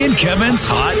Kevin's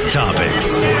Hot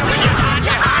Topics.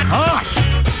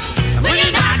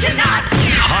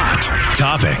 Hot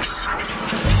Topics.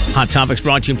 Hot Topics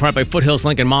brought to you in part by Foothills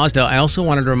Lincoln Mazda. I also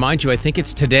wanted to remind you, I think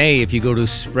it's today, if you go to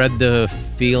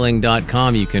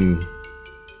spreadthefeeling.com, you can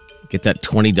get that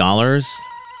 $20.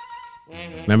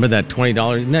 Remember that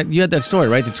 $20? You had that story,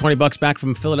 right? The $20 back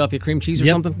from Philadelphia cream cheese or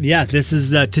something? Yeah, this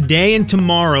is today and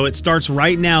tomorrow. It starts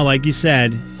right now, like you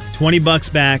said.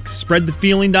 $20 back.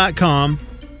 Spreadthefeeling.com.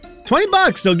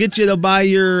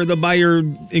 $20. They'll buy your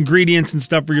ingredients and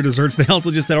stuff for your desserts. They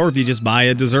also just said, or if you just buy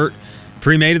a dessert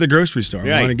pre-made at the grocery store.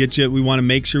 Right. We want to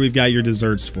make sure we've got your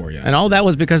desserts for you. And all that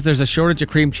was because there's a shortage of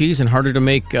cream cheese and harder to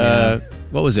make,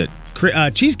 what was it?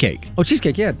 Cheesecake. Oh,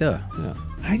 cheesecake, yeah, duh. Yeah.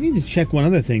 I need to check one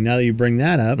other thing now that you bring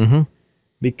that up. Mm-hmm.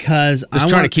 Because Just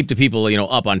trying to keep the people,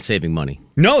 up on saving money.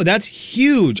 No, that's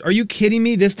huge. Are you kidding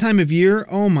me? This time of year?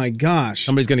 Oh, my gosh.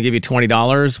 Somebody's going to give you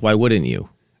 $20. Why wouldn't you?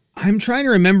 I'm trying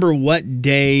to remember what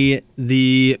day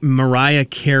the Mariah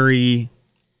Carey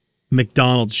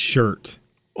McDonald's shirt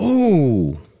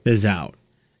is out.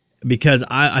 Because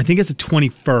I think it's the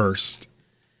 21st.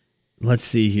 Let's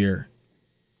see here.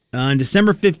 On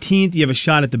December 15th, you have a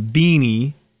shot at the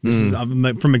beanie. This is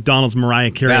from McDonald's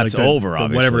Mariah Carey. That's over,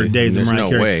 obviously. Whatever days of Mariah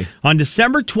Carey. Way. On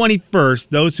December 21st,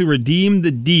 those who redeem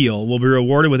the deal will be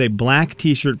rewarded with a black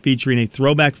T-shirt featuring a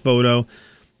throwback photo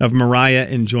of Mariah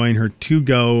enjoying her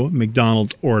to-go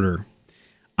McDonald's order.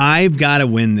 I've got to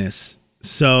win this.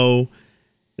 So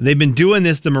they've been doing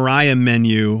this, the Mariah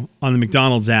menu on the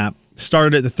McDonald's app.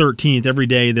 Started at the 13th. Every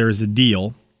day there's a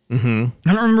deal. Mm-hmm.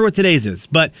 I don't remember what today's is,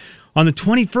 but on the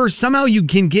 21st, somehow you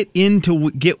can get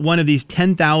one of these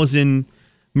 10,000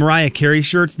 Mariah Carey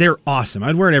shirts. They're awesome.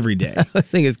 I'd wear it every day. I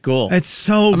think it's cool. It's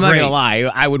so great. I'm not going to lie.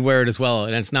 I would wear it as well.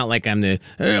 And it's not like I'm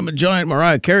a giant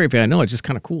Mariah Carey fan. No, it's just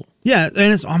kind of cool. Yeah.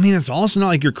 And it's also not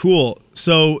like you're cool.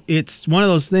 So it's one of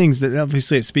those things that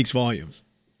obviously it speaks volumes.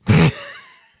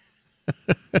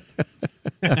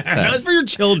 That was for your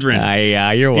children.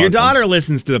 Yeah, you're welcome. Your daughter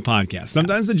listens to the podcast.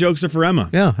 Sometimes the jokes are for Emma.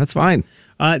 Yeah, that's fine.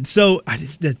 So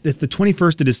it's the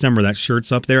 21st of December. That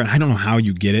shirt's up there, and I don't know how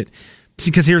you get it.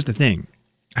 Because here's the thing,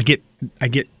 I get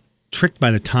tricked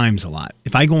by the times a lot.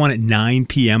 If I go on at 9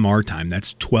 p.m. our time,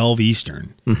 that's 12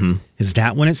 Eastern. Mm-hmm. Is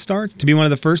that when it starts to be one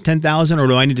of the first 10,000, or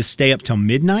do I need to stay up till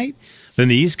midnight? Then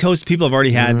the East Coast people have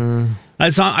already had.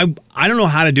 So I don't know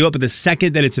how to do it, but the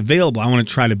second that it's available, I want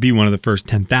to try to be one of the first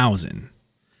 10,000.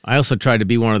 I also tried to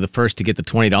be one of the first to get the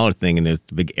 $20 thing, and the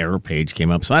big error page came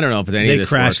up. So I don't know if any of this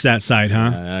crashed works. that site,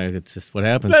 huh? It's just what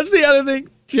happens. That's the other thing.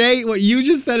 Jay, what you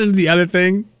just said is the other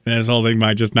thing. This whole thing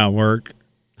might just not work.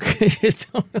 I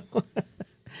just don't know.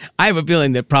 I have a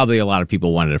feeling that probably a lot of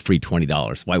people wanted a free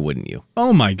 $20. Why wouldn't you?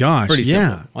 Oh, my gosh. Pretty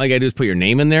simple. All you got to do is put your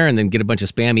name in there and then get a bunch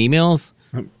of spam emails.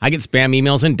 I get spam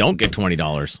emails and don't get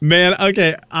 $20. Man,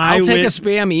 okay. I'll take a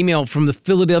spam email from the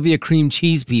Philadelphia cream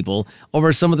cheese people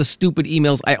over some of the stupid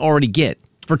emails I already get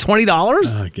for $20.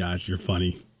 Oh gosh, you're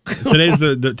funny. Today's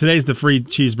the free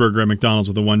cheeseburger at McDonald's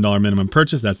with a $1 minimum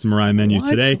purchase. That's the Mariah menu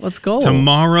today. Let's go.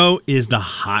 Tomorrow is the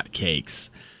hot cakes.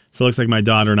 So it looks like my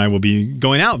daughter and I will be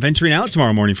venturing out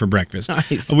tomorrow morning for breakfast.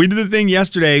 Nice. We did the thing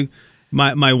yesterday.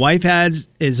 My wife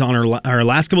is on her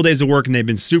last couple days of work, and they've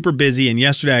been super busy. And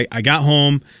yesterday I got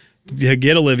home to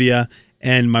get Olivia,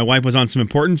 and my wife was on some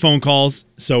important phone calls,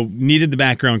 so needed the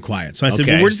background quiet. So I said,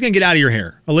 well, we're just going to get out of your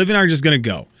hair. Olivia and I are just going to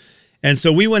go. And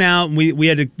so we went out, and we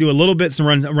had to do a little bit,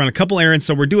 run a couple errands.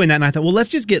 So we're doing that, and I thought, well, let's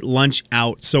just get lunch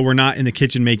out so we're not in the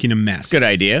kitchen making a mess. Good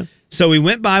idea. So we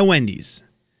went by Wendy's.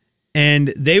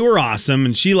 And they were awesome,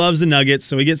 and she loves the nuggets,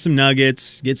 so we get some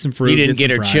nuggets, get some fruit. You didn't get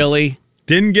her fries. chili?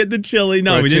 Didn't get the chili.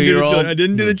 No, we didn't do the chili. I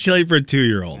didn't do the chili for a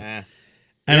 2-year-old. And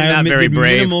I not very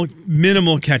brave.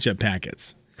 Minimal ketchup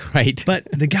packets. Right.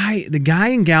 But the guy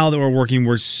and gal that were working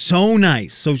were so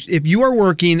nice. So if you are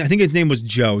working, I think his name was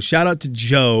Joe. Shout out to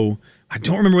Joe. I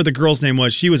don't remember what the girl's name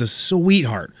was. She was a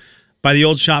sweetheart by the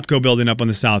old Shopko building up on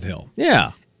the South Hill.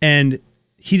 Yeah. And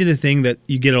he did a thing that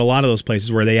you get at a lot of those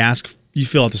places where they ask you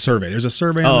fill out the survey. There's a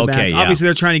survey on the back. Yeah. Obviously,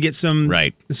 they're trying to get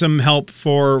some help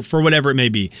for whatever it may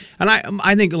be. And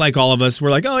I think like all of us, we're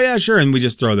like, oh, yeah, sure. And we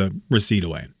just throw the receipt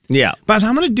away. Yeah. But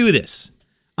I'm going to do this.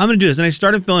 And I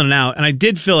started filling it out, and I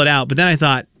did fill it out. But then I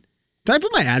thought, did I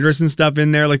put my address and stuff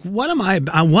in there? Like, what am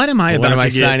I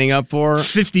signing up for?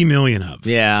 50 million of?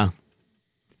 Yeah.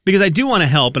 Because I do want to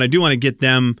help, and I do want to get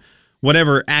them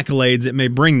whatever accolades it may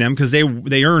bring them, because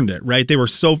they earned it, right? They were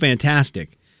so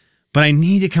fantastic. But I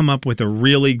need to come up with a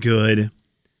really good,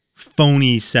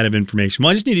 phony set of information.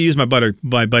 Well, I just need to use my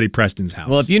buddy Preston's house.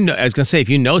 Well, I was going to say, if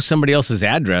you know somebody else's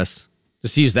address,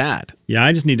 Just use that. Yeah,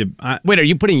 I just need to. Wait, are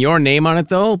you putting your name on it,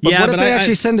 though? But Yeah, what if but they I-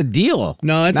 actually send a deal?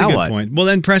 No, that's Now a good what? point. Well,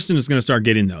 then Preston is going to start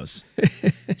getting those.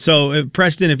 So,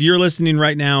 Preston, if you're listening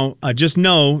right now, just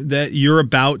know that you're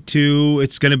about to.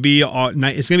 It's going to be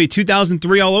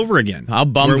 2003 all over again. How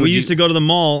bummed Where we would you- used to go to the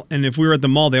mall, and if we were at the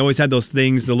mall, they always had those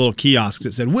things, the little kiosks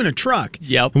that said "Win a truck."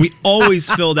 Yep. And we always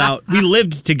filled out. We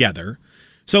lived together.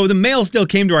 So the mail still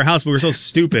came to our house, but we were so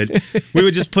stupid. We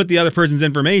would just put the other person's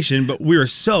information, but we were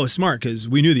so smart because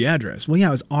we knew the address. Well, yeah,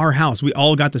 it was our house. We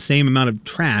all got the same amount of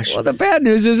trash. Well, the bad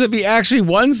news is if he actually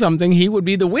won something, he would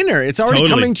be the winner. It's already Totally.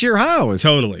 coming to your house.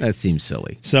 Totally. That seems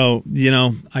silly. So,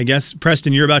 I guess,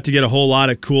 Preston, you're about to get a whole lot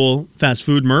of cool fast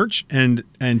food merch, and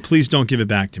please don't give it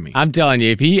back to me. I'm telling you,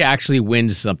 if he actually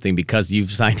wins something because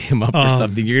you've signed him up for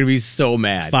something, you're going to be so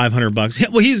mad. $500.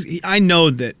 Well, I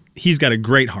know that he's got a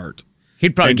great heart.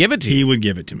 He'd probably And give it to He you. would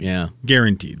give it to me. Yeah.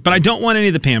 Guaranteed. But I don't want any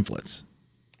of the pamphlets.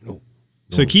 No.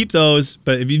 So keep those.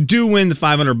 But if you do win the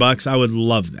 $500, I would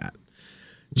love that.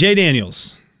 Jay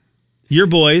Daniels, your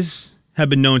boys have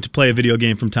been known to play a video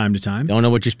game from time to time. Don't know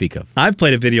what you speak of. I've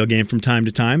played a video game from time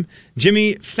to time.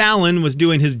 Jimmy Fallon was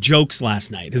doing his jokes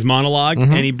last night, his monologue,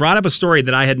 and he brought up a story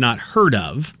that I had not heard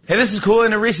of. Hey, this is cool.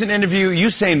 In a recent interview,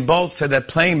 Usain Bolt said that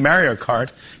playing Mario Kart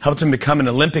helped him become an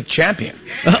Olympic champion.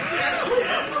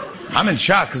 I'm in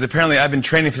shock because apparently I've been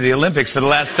training for the Olympics for the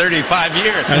last 35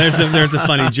 years. Now, there's the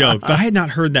funny joke, but I had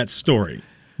not heard that story.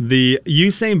 The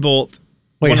Usain Bolt,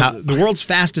 Wait, the world's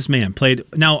fastest man, played.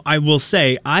 Now, I will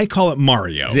say, I call it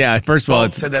Mario. Yeah, first of all, Bolt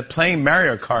it's said that playing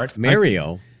Mario Kart.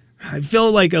 Mario. I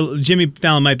feel like Jimmy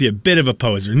Fallon might be a bit of a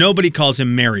poser. Nobody calls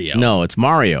him Mario. No, it's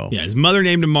Mario. Yeah, his mother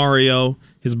named him Mario.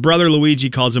 His brother Luigi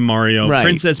calls him Mario. Right.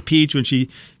 Princess Peach, when she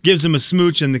gives him a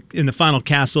smooch in the final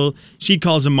castle, she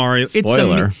calls him Mario.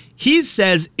 Spoiler. He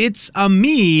says it's a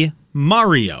me,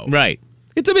 Mario. Right.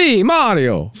 It's a me,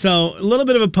 Mario. So a little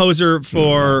bit of a poser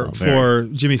for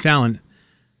Jimmy Fallon.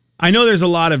 I know there's a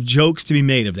lot of jokes to be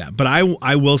made of that, but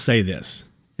I will say this,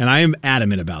 and I am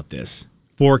adamant about this.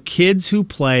 For kids who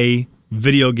play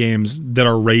video games that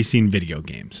are racing video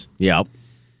games. Yep.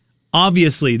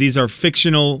 Obviously, these are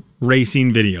fictional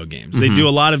racing video games. They do a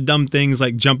lot of dumb things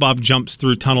like jump off jumps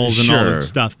through tunnels and all Sure. that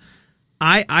stuff.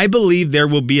 I believe there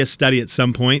will be a study at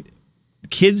some point.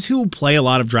 Kids who play a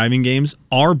lot of driving games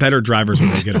are better drivers when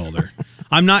they get older.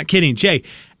 I'm not kidding, Jay.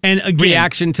 And again,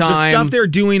 Reaction the time. stuff they're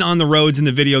doing on the roads in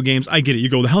the video games, I get it. You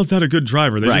go, how's that a good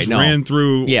driver? They Right, just no. ran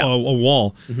through Yeah. a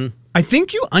wall. I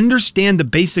think you understand the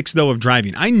basics, though, of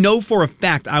driving. I know for a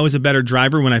fact I was a better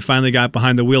driver when I finally got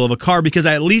behind the wheel of a car because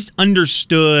I at least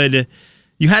understood.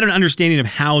 You had an understanding of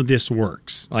how this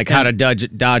works. Like how to dodge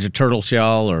a turtle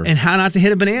shell or... And how not to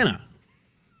hit a banana.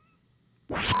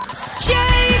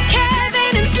 Jay,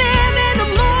 Kevin, and Slim in the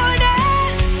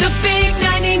morning. The big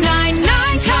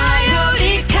 99.9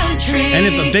 Coyote Country. And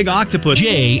if a big octopus...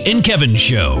 Jay and Kevin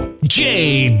Show.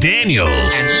 Jay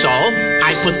Daniels. And so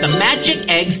I put the magic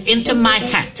eggs into my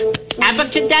hat.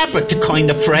 Abracadabra, to coin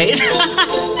the phrase.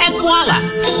 And voila,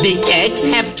 the eggs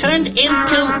have turned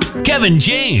into Kevin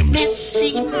James.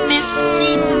 messy,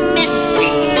 messy, messy.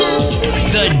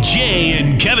 The Jay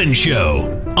and Kevin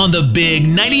Show on the Big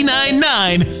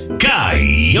 99.9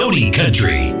 Coyote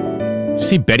Country.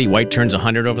 See Betty White turns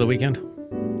 100 over the weekend?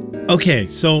 Okay,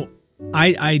 so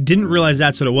I didn't realize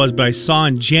that's what it was, but I saw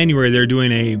in January they're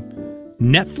doing a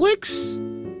Netflix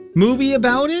movie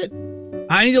about it.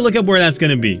 I need to look up where that's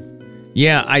going to be.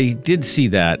 Yeah, I did see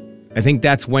that. I think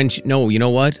that's when no, you know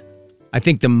what? I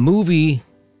think the movie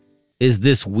is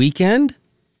this weekend,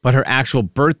 but her actual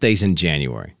birthday's in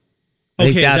January. I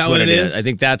think Okay, is that's that what what it it is. is? I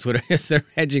think that's what it is. They're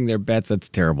hedging their bets. That's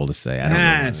terrible to say. I don't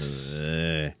know. That's...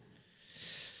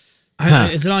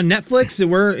 Is it on Netflix?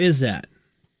 Where is that?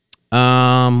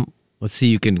 Let's see.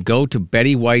 You can go to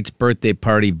Betty White's birthday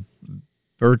party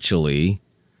virtually.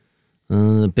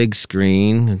 Big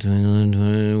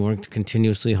screen. Worked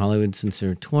continuously Hollywood since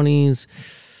their 20s.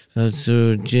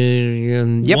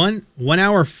 Yep. 1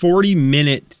 hour,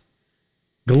 40-minute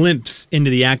glimpse into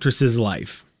the actress's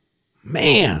life.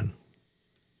 Man,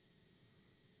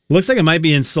 Looks like it might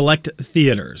be in select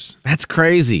theaters. that's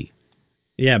crazy.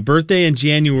 Yeah, birthday in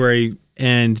January,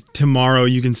 and tomorrow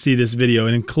you can see this video.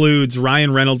 It includes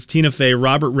Ryan Reynolds, Tina Fey,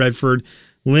 Robert Redford,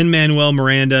 Lin-Manuel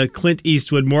Miranda, Clint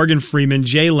Eastwood, Morgan Freeman,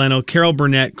 Jay Leno, Carol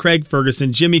Burnett, Craig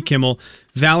Ferguson, Jimmy Kimmel,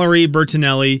 Valerie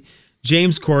Bertinelli,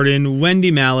 James Corden,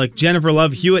 Wendy Malick, Jennifer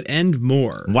Love Hewitt, and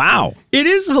more. Wow. It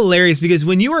is hilarious because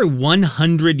when you are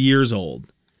 100 years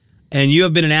old and you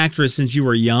have been an actress since you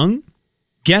were young,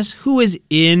 guess who is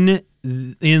in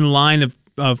line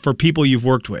of for people you've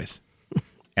worked with?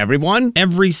 Everyone?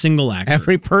 Every single actor.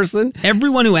 Every person?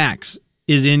 Everyone who acts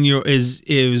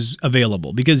is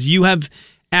available because you have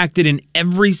acted in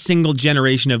every single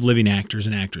generation of living actors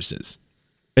and actresses.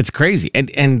 It's crazy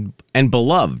and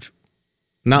beloved.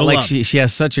 Not like Beloved. she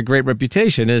has such a great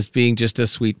reputation as being just a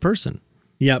sweet person.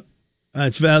 Yep.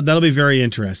 That'll be very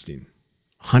interesting.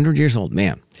 100 years old,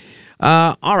 man.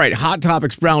 All right, Hot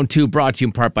Topics Round 2 brought to you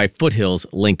in part by Foothills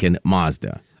Lincoln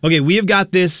Mazda. Okay, we have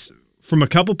got this from a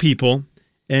couple people,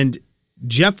 and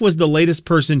Jeff was the latest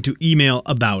person to email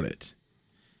about it.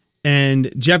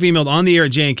 And Jeff emailed on the air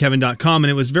at jandkevin.com, and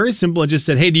it was very simple. It just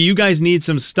said, hey, do you guys need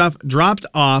some stuff dropped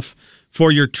off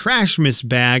for your trash miss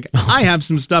bag? I have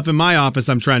some stuff in my office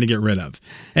I'm trying to get rid of.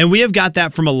 And we have got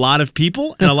that from a lot of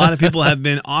people, and a lot of people have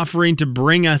been offering to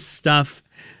bring us stuff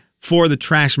for the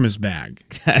trash miss bag.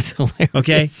 That's hilarious.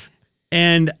 Okay.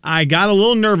 And I got a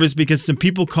little nervous because some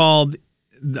people called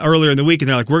earlier in the week and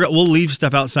they're like, we'll leave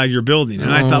stuff outside your building.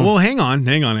 And I thought, well, hang on.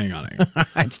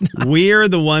 We're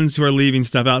the ones who are leaving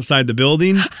stuff outside the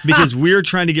building because we're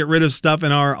trying to get rid of stuff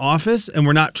in our office and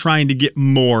we're not trying to get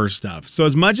more stuff. So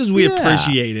as much as we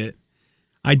appreciate it,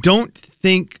 I don't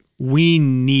think we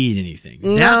need anything.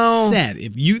 No. That said,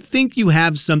 if you think you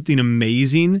have something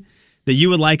amazing that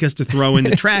you would like us to throw in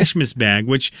the trash miss bag,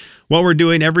 which what we're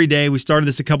doing every day, we started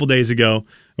this a couple days ago,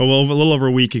 or well, a little over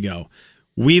a week ago.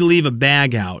 We leave a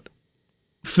bag out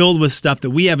filled with stuff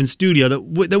that we have in studio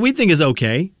that we think is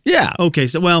okay. Yeah. Okay,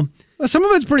 so, well, some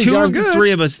of it's pretty two darn of the good.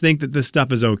 three of us think that this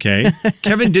stuff is okay.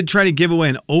 Kevin did try to give away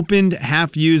an opened,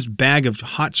 half-used bag of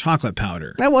hot chocolate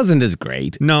powder. That wasn't as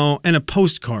great. No, and a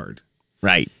postcard.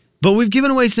 Right. But we've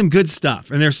given away some good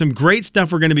stuff, and there's some great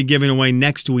stuff we're going to be giving away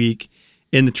next week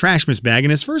in the trash miss bag,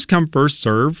 and it's first come, first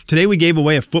serve. Today we gave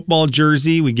away a football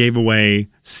jersey, we gave away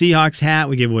Seahawks hat,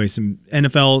 we gave away some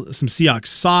Seahawks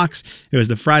socks. It was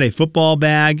the Friday football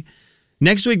bag.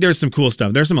 Next week there's some cool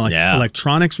stuff. There's some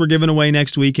electronics we're giving away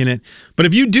next week in it. But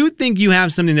if you do think you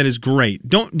have something that is great,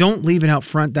 don't leave it out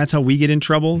front. That's how we get in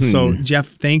trouble. So Jeff,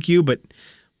 thank you, but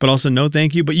also no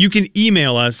thank you. But you can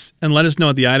email us and let us know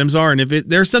what the items are. And if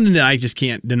there's something that I just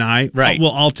can't deny, right.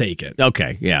 I'll take it.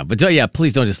 Okay, yeah. But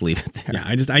please don't just leave it there.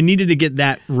 Yeah, I needed to get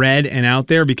that read and out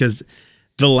there because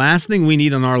the last thing we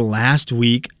need on our last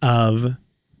week before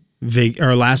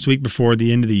the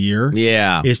end of the year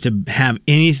is to have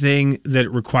anything that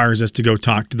requires us to go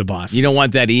talk to the boss. You don't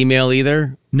want that email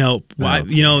either? Nope.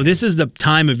 Okay. This is the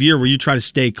time of year where you try to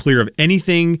stay clear of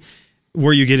anything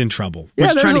where you get in trouble. We're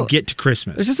just trying to get to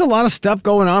Christmas. There's just a lot of stuff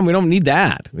going on. We don't need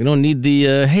that. We don't need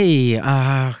the,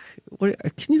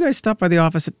 can you guys stop by the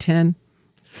office at 10?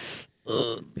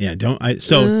 Yeah,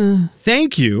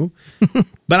 thank you.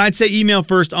 But I'd say email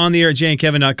first on the air at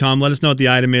jandkevin.com. Let us know what the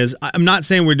item is. I'm not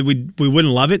saying we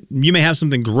wouldn't love it. You may have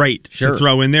something great to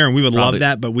throw in there, and we would love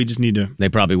that, but we just need to. They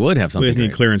probably would have something. We just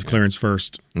need clearance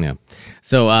first. Yeah.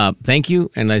 So thank you.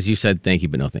 And as you said, thank you,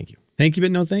 but no thank you. Thank you,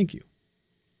 but no thank you.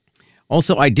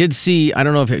 Also, I did see, I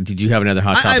don't know did you have another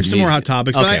hot topic? I have some more hot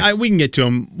topics, but we can get to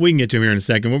them. We can get to them here in a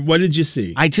second. What did you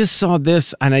see? I just saw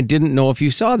this, and I didn't know if you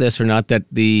saw this or not, that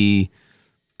the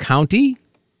county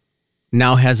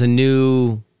now has a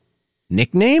new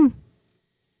nickname.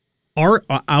 Our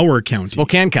county.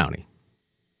 Spokane County.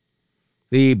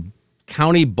 The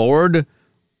county board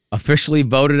officially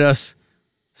voted us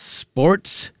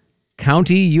Sports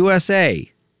County USA.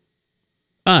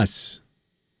 Us.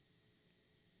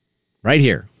 Right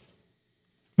here.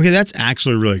 Okay, that's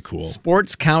actually really cool.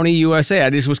 Sports County USA.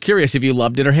 I just was curious if you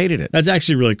loved it or hated it. That's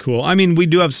actually really cool. I mean, we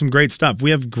do have some great stuff.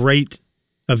 We have great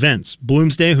events.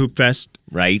 Bloomsday Hoop Fest.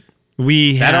 Right.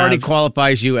 That already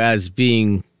qualifies you as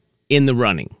being in the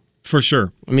running. For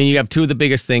sure. I mean, you have two of the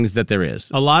biggest things that there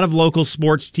is. A lot of local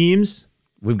sports teams.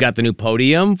 We've got the new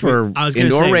podium for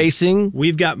indoor racing.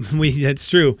 That's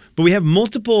true. But we have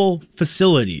multiple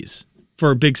facilities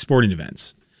for big sporting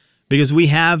events. Because we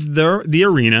have the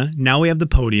arena, now we have the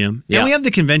podium, and we have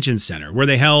the convention center where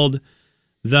they held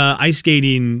the ice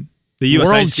skating, the U.S.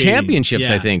 World ice skating. Championships,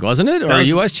 I think, wasn't it? Or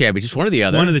U.S. Championships, one or the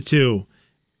other. One of the two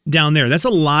down there. That's a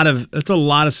lot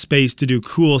of space to do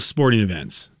cool sporting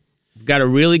events. We've got a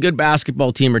really good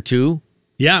basketball team or two.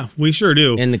 Yeah, we sure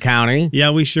do. In the county.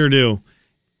 Yeah, we sure do.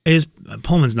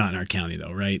 Pullman's not in our county,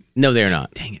 though, right? No, they're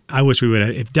not. Dang it. I wish we would have.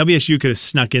 If WSU could have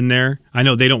snuck in there, I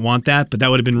know they don't want that, but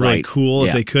that would have been really cool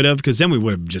if they could have, because then we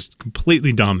would have just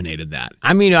completely dominated that.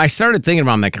 I mean, I started thinking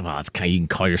about it, I'm like, well, you can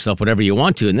call yourself whatever you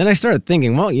want to. And then I started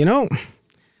thinking, well, yeah,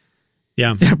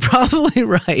 they're probably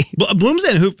right.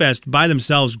 Bloomsday and Hoop Fest by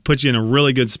themselves put you in a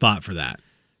really good spot for that.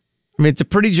 I mean, it's a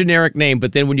pretty generic name,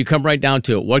 but then when you come right down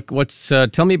to it, what's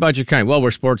tell me about your county? Well,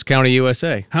 we're Sports County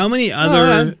USA. How many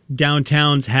other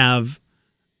downtowns have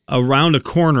around a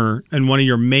corner and one of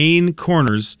your main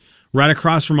corners right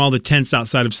across from all the tents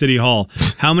outside of City Hall.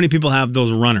 How many people have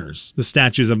those runners, the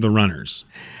statues of the runners?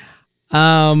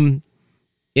 In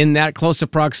that close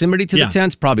of proximity to Yeah. the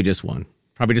tents, probably just one.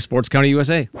 Probably just Sports County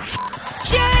USA.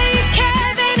 Jay,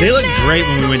 Kevin, They and look Slim great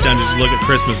when we went down just to look at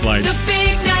Christmas lights. The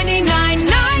big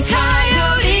 99.9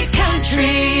 Coyote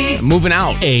Country. Moving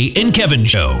out. Jay and Kevin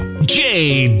Show.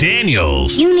 Jay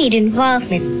Daniels. You need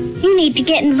involvement. You need to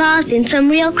get involved in some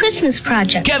real Christmas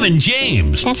project. Kevin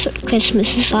James. That's what Christmas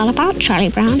is all about, Charlie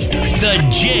Brown. The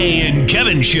Jay and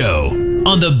Kevin Show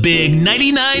on the big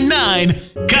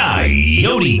 99.9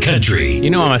 Coyote Country. You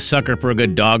know I'm a sucker for a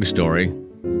good dog story.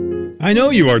 I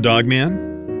know you are, dog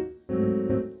man.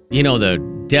 You know the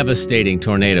devastating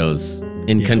tornadoes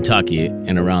in Kentucky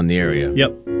and around the area.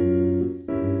 Yep.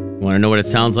 Want to know what it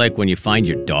sounds like when you find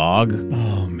your dog?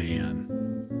 Oh, man.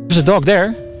 There's a dog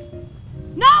there.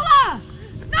 Noah!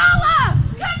 Noah!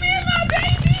 Come here, my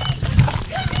baby!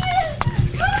 Come here!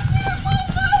 Come here,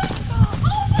 Mama!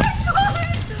 Oh, my God!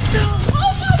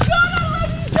 Oh, my God, I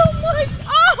love you so much!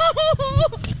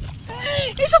 Oh!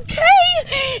 It's okay!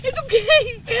 It's okay!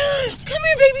 Come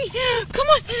here, baby! Come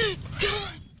on! Come on!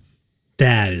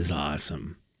 That is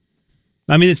awesome.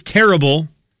 I mean, it's terrible,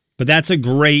 but that's a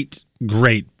great,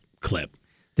 great clip.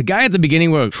 The guy at the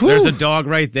beginning where there's a dog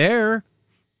right there.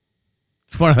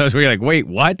 It's one of those where you're like, wait,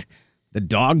 what? The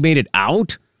dog made it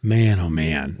out? Man, oh,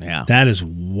 man. Yeah. That is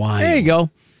wild. There you go.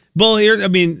 Well, here, I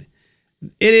mean,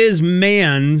 it is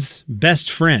man's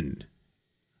best friend.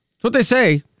 That's what they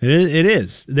say. It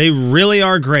is. They really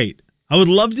are great. I would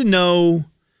love to know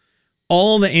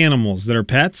all the animals that are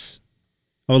pets.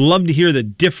 I would love to hear the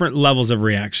different levels of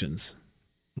reactions.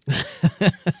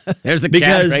 There's a cat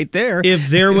Because right there. if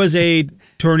there was a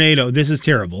tornado, this is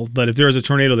terrible, but if there was a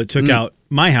tornado that took out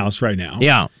my house right now,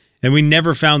 Yeah. and we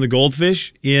never found the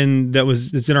goldfish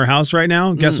that's in our house right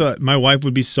now, guess what? My wife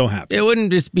would be so happy. It wouldn't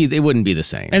be the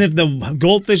same. And if the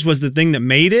goldfish was the thing that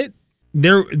made it,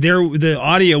 the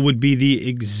audio would be the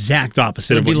exact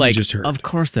opposite It'd of be what like, you just heard. of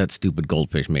course that stupid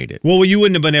goldfish made it. Well, you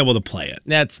wouldn't have been able to play it.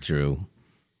 That's true.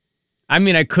 I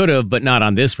mean, I could have, but not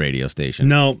on this radio station.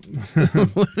 No.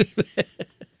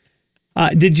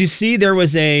 Did you see there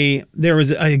was again,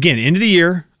 end of the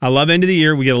year. I love end of the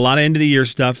year. We get a lot of end of the year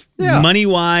stuff. Yeah.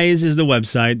 MoneyWise is the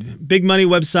website. Big Money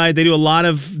website. They do a lot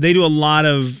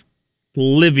of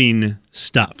living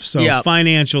stuff. So Yeah.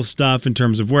 financial stuff in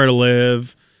terms of where to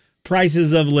live,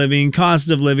 prices of living, cost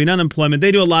of living, unemployment.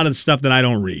 They do a lot of the stuff that I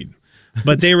don't read.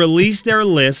 But they released their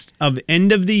list of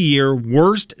end of the year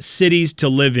worst cities to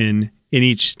live in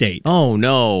each state. Oh,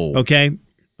 no. Okay?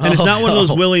 And it's not one of those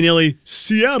no. willy-nilly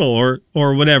Seattle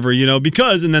or whatever,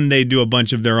 because, and then they do a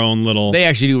bunch of their own little... They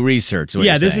actually do research.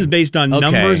 yeah, this is based on Okay.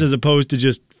 numbers as opposed to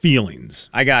just feelings.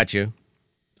 I got you.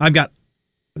 I've got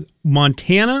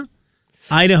Montana,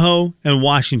 Idaho, and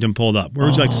Washington pulled up. Where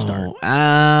would you like to start?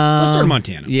 Let's start in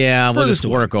Montana. Yeah, we'll Furthest just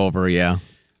away. work over, yeah.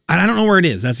 And I don't know where it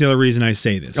is. That's the other reason I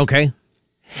say this. Okay.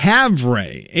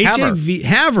 Havre. H-A-V.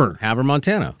 Havre. Havre,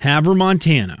 Montana. Havre,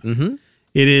 Montana. Mm-hmm.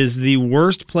 It is the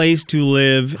worst place to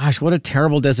live Gosh, what a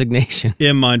terrible designation.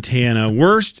 in Montana.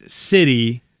 Worst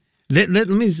city. Let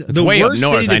me. The way up worst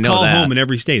north, city to I know call that. home in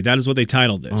every state. That is what they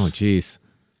titled this. Oh, jeez.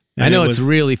 And I know it it's was-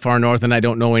 really far north, and I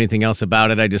don't know anything else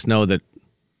about it. I just know that,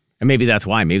 and maybe that's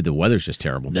why. Maybe the weather's just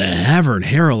terrible. The Havre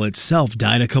Herald itself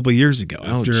died a couple years ago.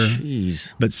 Oh, after,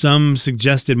 jeez. but some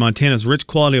suggested Montana's rich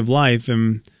quality of life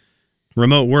and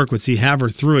remote work would see Havre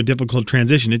through a difficult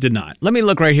transition. It did not. Let me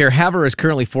look right here. Havre is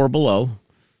currently 4 below.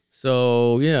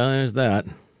 So, yeah, there's that.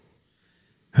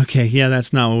 Okay, yeah,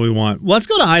 that's not what we want. Well, let's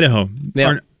go to Idaho.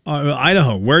 Yeah.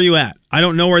 Idaho, where are you at? I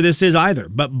don't know where this is either,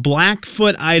 but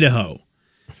Blackfoot, Idaho.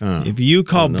 If you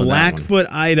call don't know that Blackfoot,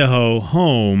 Idaho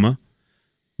home,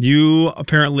 you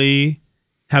apparently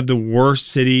have the worst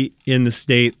city in the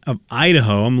state of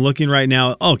Idaho. I'm looking right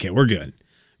now. Okay, we're good.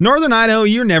 Northern Idaho,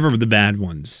 you're never the bad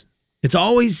ones. It's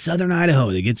always Southern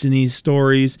Idaho that gets in these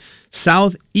stories.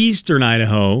 Southeastern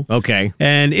Idaho. Okay.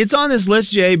 And it's on this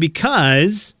list, Jay,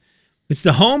 because it's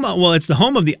the home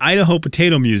of the Idaho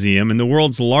Potato Museum and the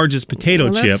world's largest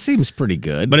potato Well, chip. that seems pretty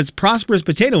good. But its prosperous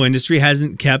potato industry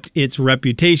hasn't kept its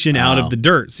reputation out of the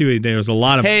dirt. See, there's a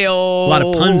lot of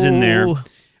puns in there. And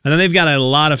then they've got a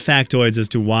lot of factoids as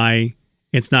to why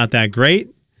it's not that great.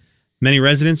 Many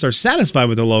residents are satisfied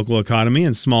with the local economy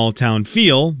and small town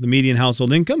feel. The median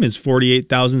household income is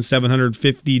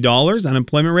 $48,750.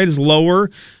 Unemployment rate is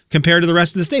lower compared to the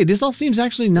rest of the state. This all seems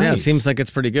actually nice. Yeah, it seems like it's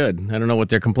pretty good. I don't know what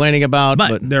they're complaining about,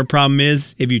 But their problem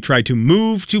is if you try to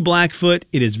move to Blackfoot,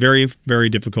 it is very, very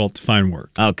difficult to find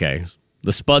work. okay.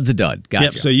 The spud's a dud. Gotcha.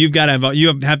 Yep. So you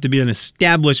have to be an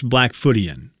established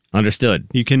Blackfootian. Understood.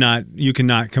 You cannot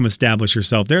come establish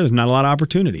yourself there. There's not a lot of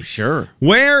opportunity. Sure.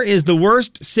 Where is the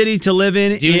worst city to live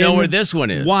in? Do you know where this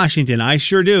one is? Washington. I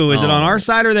sure do. Is it on our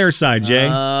side or their side, Jay?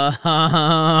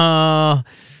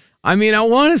 I mean, I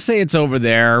want to say it's over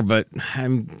there, but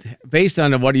based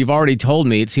on what you've already told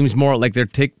me, it seems more like they're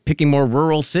picking more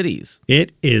rural cities.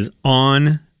 It is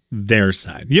on their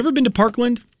side. You ever been to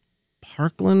Parkland?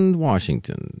 Parkland,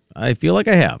 Washington. I feel like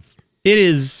I have. It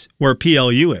is where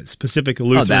PLU is, Pacific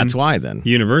Lutheran Oh, that's why then.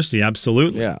 University,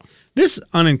 absolutely. Yeah. This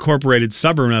unincorporated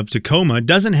suburb of Tacoma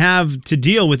doesn't have to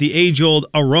deal with the age-old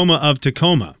aroma of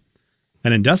Tacoma,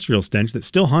 an industrial stench that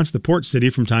still haunts the port city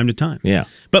from time to time. Yeah.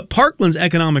 But Parkland's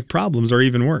economic problems are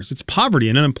even worse. Its poverty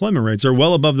and unemployment rates are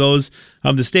well above those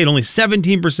of the state. Only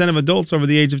 17% of adults over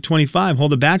the age of 25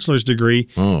 hold a bachelor's degree,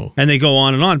 and they go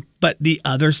on and on. But the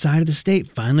other side of the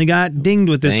state finally got dinged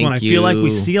with this one. I feel like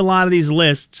we see a lot of these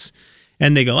lists,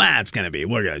 and they go, it's going to be,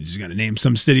 we're just going to name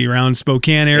some city around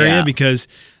Spokane area because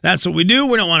that's what we do.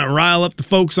 We don't want to rile up the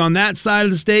folks on that side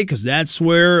of the state because that's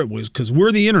where it was, because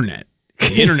we're the internet.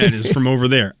 The internet is from over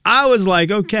there. I was like,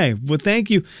 okay, well,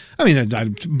 thank you. I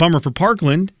mean, bummer for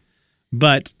Parkland,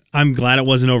 but I'm glad it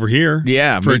wasn't over here.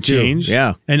 Yeah, for me a change. Too.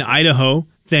 Yeah. And Idaho,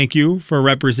 thank you for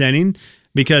representing,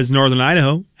 because Northern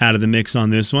Idaho out of the mix on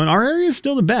this one. Our area is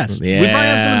still the best. Yeah. We probably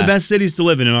have some of the best cities to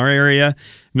live in our area,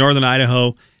 Northern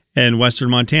Idaho and Western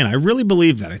Montana. I really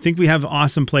believe that. I think we have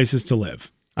awesome places to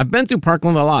live. I've been through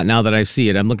Parkland a lot now that I see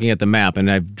it. I'm looking at the map, and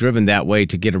I've driven that way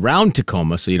to get around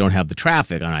Tacoma so you don't have the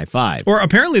traffic on I-5. Or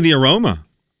apparently the aroma.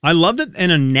 I love that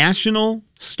in a national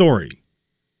story,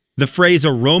 the phrase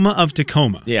aroma of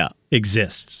Tacoma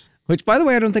exists. Which, by the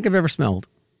way, I don't think I've ever smelled.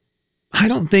 I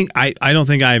don't think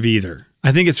I've either.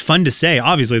 I think it's fun to say.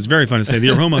 Obviously, it's very fun to say.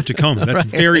 The aroma of Tacoma. That's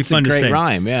very fun to say. It's a great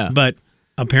rhyme, yeah. But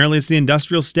apparently it's the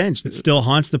industrial stench that still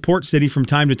haunts the port city from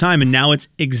time to time, and now it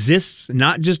exists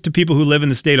not just to people who live in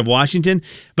the state of Washington,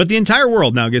 but the entire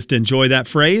world now gets to enjoy that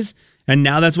phrase, and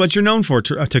now that's what you're known for,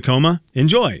 Tacoma.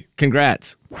 Enjoy.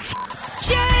 Congrats.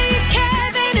 Jay,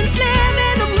 Kevin, and Slim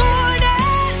in the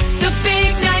morning. The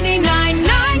big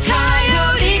 99.9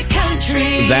 Coyote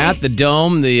Country. That, the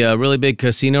Dome, the really big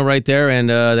casino right there, and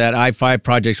that I-5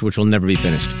 project, which will never be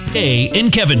finished. Jay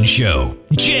and Kevin Show.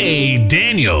 Jay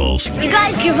Daniels. You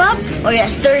guys give up or you're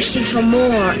thirsty for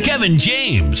more? Kevin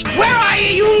James. Where are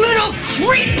you, you little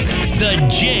creep? The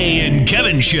Jay and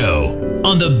Kevin Show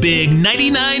on the big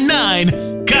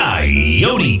 99.9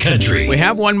 Coyote Country. We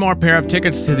have one more pair of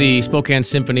tickets to the Spokane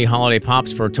Symphony Holiday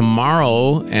Pops for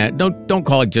tomorrow. Don't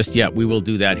call it just yet. We will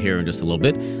do that here in just a little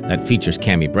bit. That features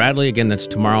Cammie Bradley. Again, that's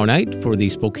tomorrow night for the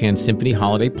Spokane Symphony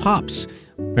Holiday Pops.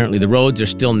 Apparently, the roads are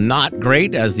still not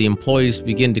great as the employees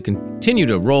begin to continue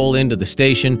to roll into the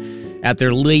station at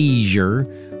their leisure.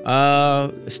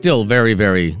 Still very,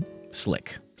 very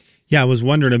slick. Yeah, I was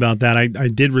wondering about that. I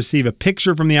did receive a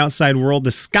picture from the outside world.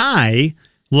 The sky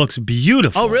looks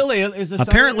beautiful. Oh, really?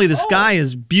 Apparently, the sky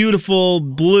is beautiful,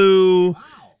 blue.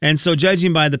 And so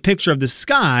judging by the picture of the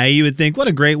sky, you would think, what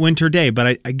a great winter day.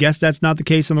 But I guess that's not the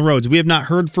case on the roads. We have not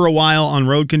heard for a while on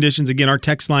road conditions. Again, our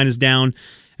text line is down.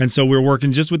 And so we're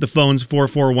working just with the phones,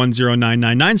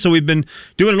 4410999. So we've been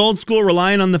doing it old school,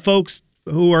 relying on the folks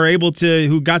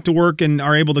who got to work and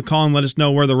are able to call and let us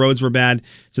know where the roads were bad.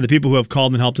 So the people who have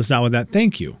called and helped us out with that,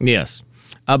 thank you. Yes.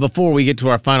 Before we get to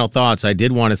our final thoughts, I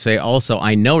did want to say also,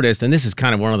 I noticed, and this is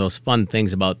kind of one of those fun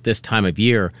things about this time of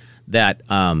year, that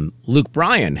Luke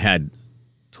Bryan had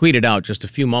tweeted out just a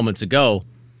few moments ago,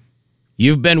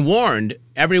 "You've been warned,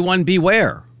 everyone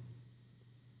beware.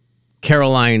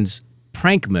 Caroline's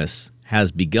Prankmas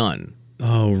has begun."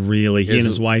 Oh, really? He and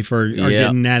his wife are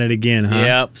getting at it again, huh?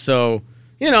 Yep. So,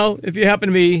 if you happen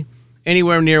to be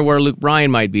anywhere near where Luke Bryan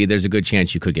might be, there's a good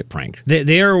chance you could get pranked.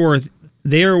 They are worth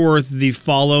the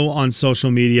follow on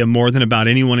social media more than about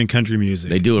anyone in country music.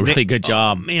 They do a really good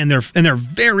job. Oh, man, they're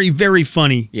very, very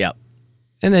funny. Yep.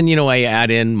 And then, I add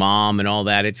in mom and all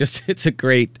that. It's a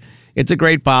great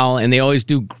file. And they always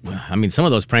do. I mean, some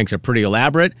of those pranks are pretty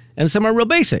elaborate and some are real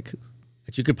basic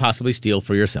that you could possibly steal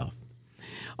for yourself.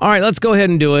 All right, let's go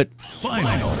ahead and do it.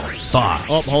 Final thoughts.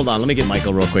 Oh, hold on. Let me get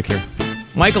Michael real quick here.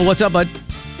 Michael, what's up, bud?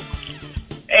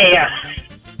 Hey,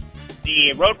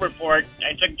 the road report,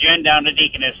 I took Jen down to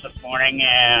Deaconess this morning,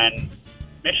 and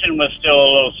Mission was still a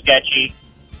little sketchy.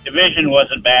 Division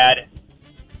wasn't bad,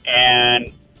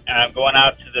 and I'm going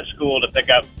out to the school to pick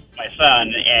up my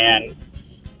son, and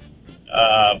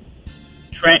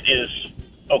Trent is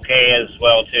okay as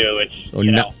well, too.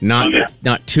 It's,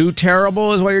 not too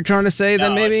terrible is what you're trying to say,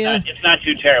 then, maybe? It's not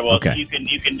too terrible. Okay. You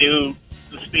can do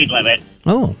the speed limit.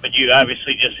 Oh. But you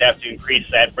obviously just have to increase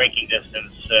that braking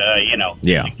distance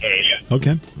Yeah. in case.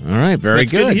 Okay. All right, very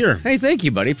That's good to hear. Hey, thank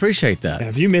you, buddy. Appreciate that.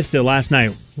 If you missed it last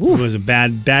night, it was a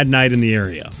bad night in the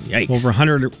area. Yikes.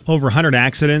 Over 100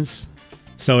 accidents.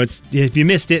 So if you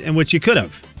missed it, and which you could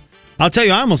have. I'll tell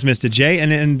you, I almost missed it, Jay,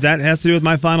 and that has to do with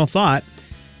my final thought.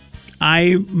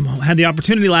 I had the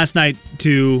opportunity last night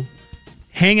to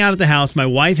hang out at the house. My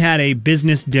wife had a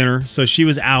business dinner, so she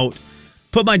was out.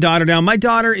 Put my daughter down. My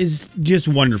daughter is just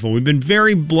wonderful. We've been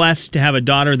very blessed to have a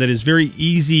daughter that is very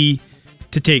easy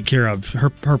to take care of.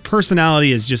 Her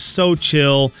personality is just so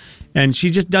chill, and she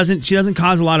doesn't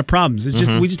cause a lot of problems. It's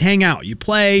just we just hang out. You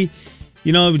play.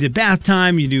 We did bath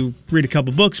time. You read a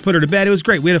couple books, put her to bed. It was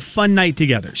great. We had a fun night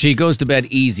together. She goes to bed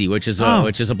easy, which is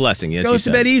a blessing. Yes, goes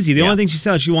to bed easy. The only thing she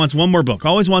says, she wants one more book.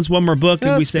 Always wants one more book.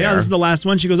 And we say, fair. this is the last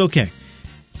one. She goes, okay.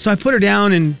 So I put her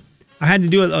down, and I had to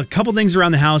do a couple things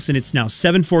around the house, and it's now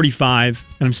 7:45,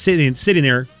 and I'm sitting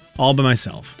there all by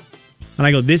myself. And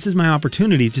I go, this is my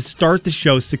opportunity to start the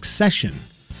show Succession.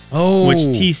 Oh. Which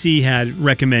TC had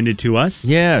recommended to us.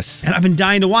 Yes. And I've been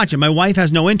dying to watch it. My wife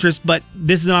has no interest, but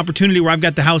this is an opportunity where I've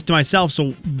got the house to myself,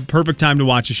 so perfect time to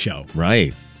watch a show.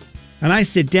 Right. And I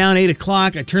sit down, 8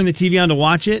 o'clock, I turn the TV on to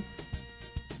watch it.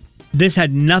 This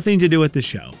had nothing to do with the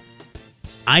show.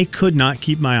 I could not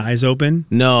keep my eyes open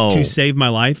to save my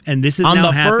life. And this has on now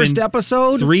the happened first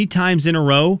episode? 3 times in a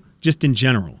row, just in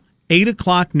general. 8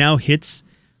 o'clock now hits.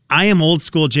 I am old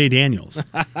school Jay Daniels.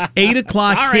 8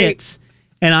 o'clock hits.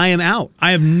 And I am out.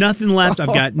 I have nothing left. I've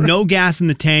got no gas in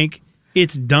the tank.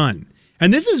 It's done.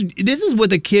 And this is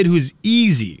with a kid who's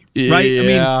easy, right? Yeah.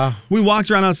 I mean, we walked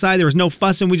around outside. There was no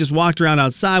fussing. We just walked around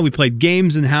outside. We played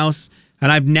games in the house.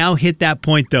 And I've now hit that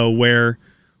point, though, where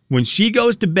when she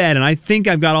goes to bed and I think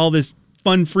I've got all this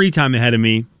fun free time ahead of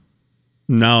me,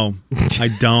 no, I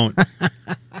don't.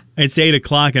 It's 8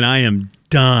 o'clock and I am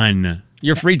done.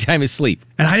 Your free time is sleep.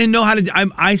 And I didn't know how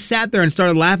to. I sat there and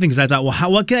started laughing because I thought,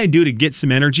 well, what can I do to get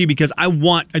some energy? Because I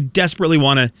desperately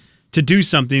want to do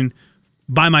something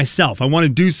by myself. I want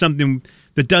to do something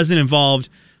that doesn't involve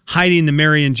hiding the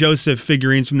Mary and Joseph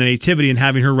figurines from the Nativity and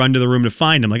having her run to the room to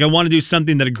find them. Like, I want to do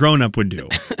something that a grown-up would do.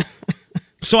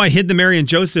 So I hid the Mary and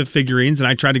Joseph figurines and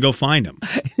I tried to go find them.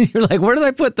 You're like, where did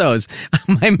I put those?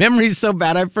 My memory's so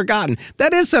bad I've forgotten.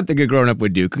 That is something a grown-up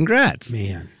would do. Congrats.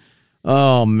 Man.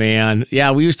 Oh, man. Yeah,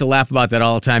 we used to laugh about that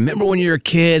all the time. Remember when you're a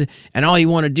kid and all you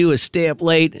want to do is stay up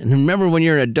late? And remember when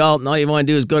you're an adult and all you want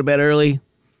to do is go to bed early?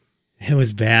 It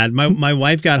was bad. My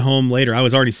wife got home later. I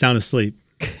was already sound asleep.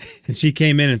 And she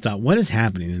came in and thought, what is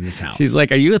happening in this house? She's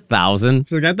like, are you 1,000?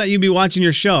 She's like, I thought you'd be watching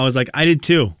your show. I was like, I did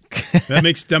too. That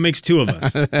makes 2 of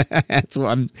us. That's what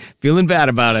I'm feeling bad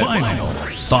about it. Final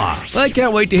thoughts. Well, I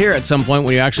can't wait to hear at some point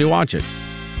when you actually watch it.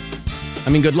 I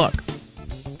mean, good luck.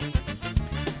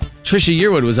 Trisha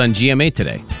Yearwood was on GMA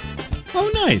today.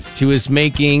 Oh, nice. She was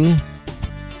making, let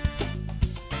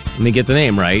me get the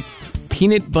name right,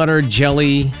 peanut butter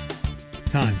jelly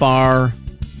bar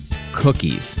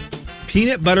cookies.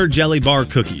 Peanut butter jelly bar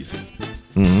cookies.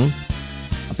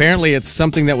 Mm-hmm. Apparently, it's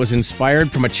something that was inspired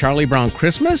from a Charlie Brown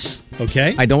Christmas.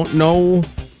 Okay. I don't know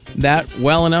that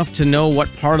well enough to know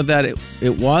what part of that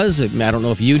it was. I don't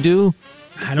know if you do.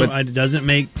 It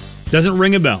doesn't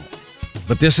ring a bell.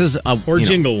 But this is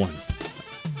jingle one.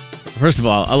 First of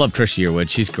all, I love Trisha Yearwood.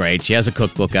 She's great. She has a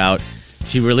cookbook out.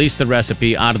 She released the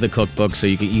recipe out of the cookbook, so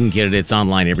you can get it. It's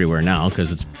online everywhere now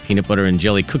because it's peanut butter and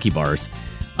jelly cookie bars.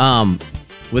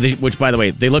 Which, by the way,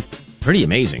 they look pretty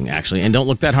amazing, actually, and don't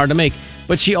look that hard to make.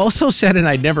 But she also said, and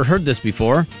I'd never heard this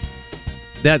before,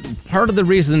 that part of the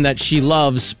reason that she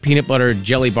loves peanut butter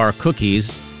jelly bar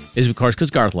cookies is, of course,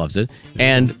 because Garth loves it,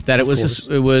 and that it was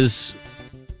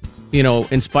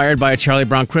inspired by a Charlie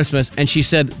Brown Christmas. And she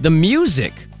said the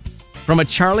music from a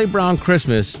Charlie Brown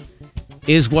Christmas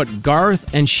is what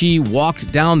Garth and she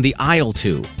walked down the aisle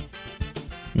to.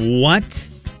 What?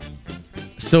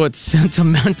 So it's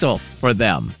sentimental for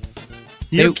them.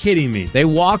 You're kidding me. They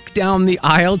walk down the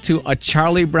aisle to a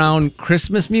Charlie Brown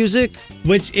Christmas music,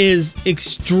 which is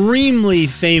extremely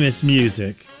famous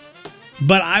music,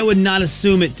 but I would not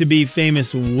assume it to be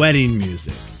famous wedding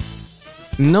music.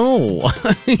 No.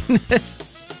 I mean,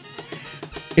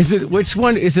 is it, which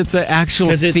one? Is it the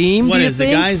actual theme, do you think?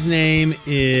 The guy's name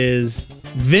is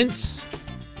Vince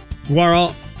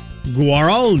Guaraldi.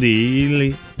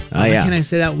 How can I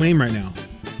say that name right now?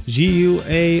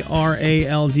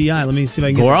 Guaraldi. Let me see if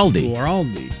I can get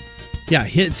Guaraldi. Yeah,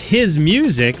 it's his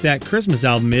music, that Christmas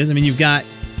album is. I mean, you've got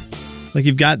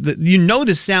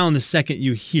the sound the second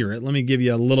you hear it. Let me give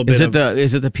you a little bit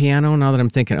Is it the piano now that I'm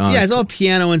thinking? Yeah, it's all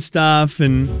piano and stuff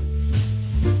and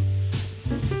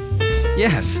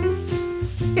Yes,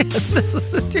 this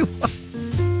was the two.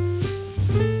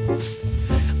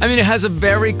 I mean, it has a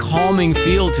very calming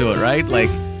feel to it, right? Like.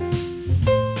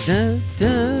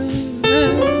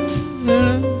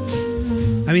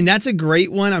 I mean, that's a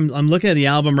great one. I'm looking at the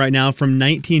album right now from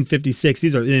 1956.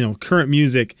 These are, current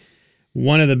music.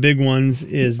 One of the big ones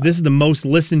is this is the most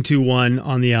listened to one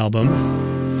on the album.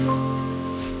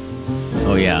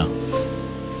 Oh, yeah.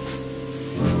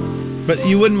 But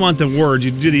you wouldn't want the words.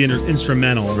 You'd do the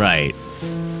instrumental. Right.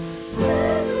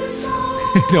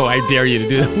 No, I dare you to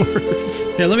do the words.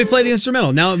 Here, let me play the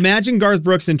instrumental. Now imagine Garth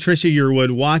Brooks and Trisha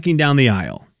Yearwood walking down the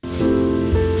aisle.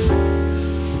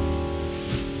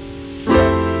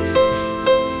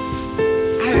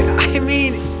 I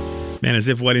mean... Man, as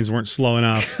if weddings weren't slow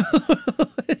enough.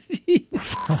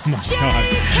 Oh, my God.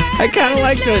 I kind of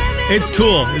liked it. It's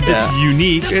cool. It's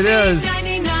unique. It is.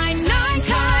 99.9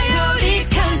 Coyote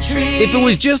Country. If it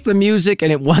was just the music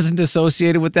and it wasn't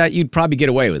associated with that, you'd probably get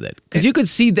away with it. Because you could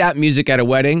see that music at a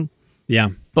wedding. Yeah.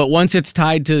 But once it's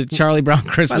tied to Charlie Brown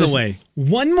Christmas... By the way,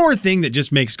 one more thing that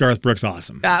just makes Garth Brooks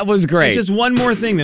awesome. That was great. It's just one more thing that